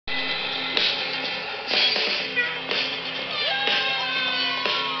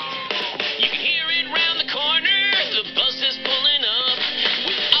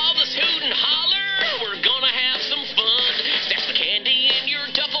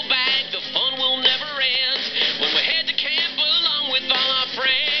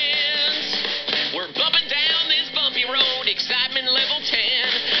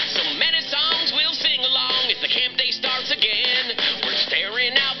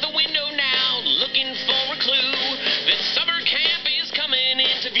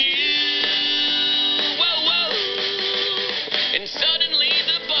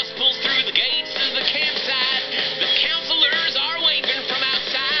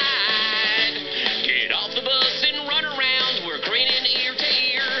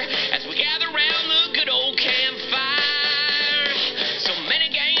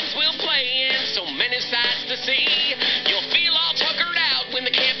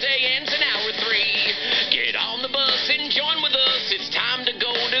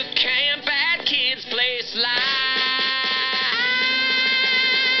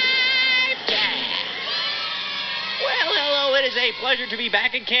pleasure to be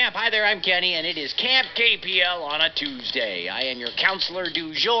back at camp. Hi there, I'm Kenny, and it is Camp KPL on a Tuesday. I am your counselor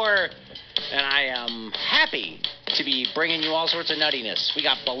du jour, and I am happy to be bringing you all sorts of nuttiness. We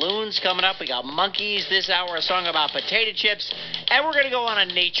got balloons coming up. We got monkeys this hour, a song about potato chips, and we're going to go on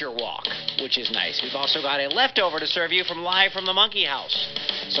a nature walk, which is nice. We've also got a leftover to serve you from live from the monkey house.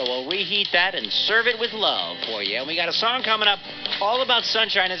 So we'll reheat that and serve it with love for you. And we got a song coming up all about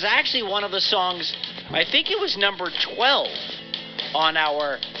sunshine. It's actually one of the songs, I think it was number 12 on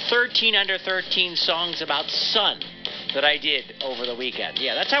our 13 under 13 songs about sun that I did over the weekend.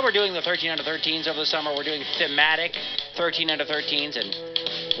 Yeah, that's how we're doing the 13 under 13s over the summer. We're doing thematic 13 under 13s.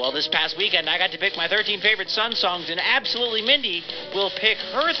 And, well, this past weekend, I got to pick my 13 favorite sun songs. And absolutely, Mindy will pick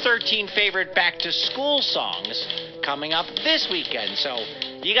her 13 favorite back-to-school songs coming up this weekend. So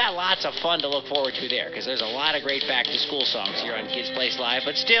you got lots of fun to look forward to there, because there's a lot of great back-to-school songs here on Kids Place Live.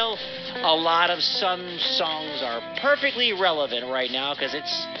 But still, a lot of sun songs are perfectly relevant right now because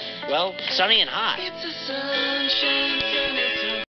it's, well, sunny and hot. It's a sunshine, sunny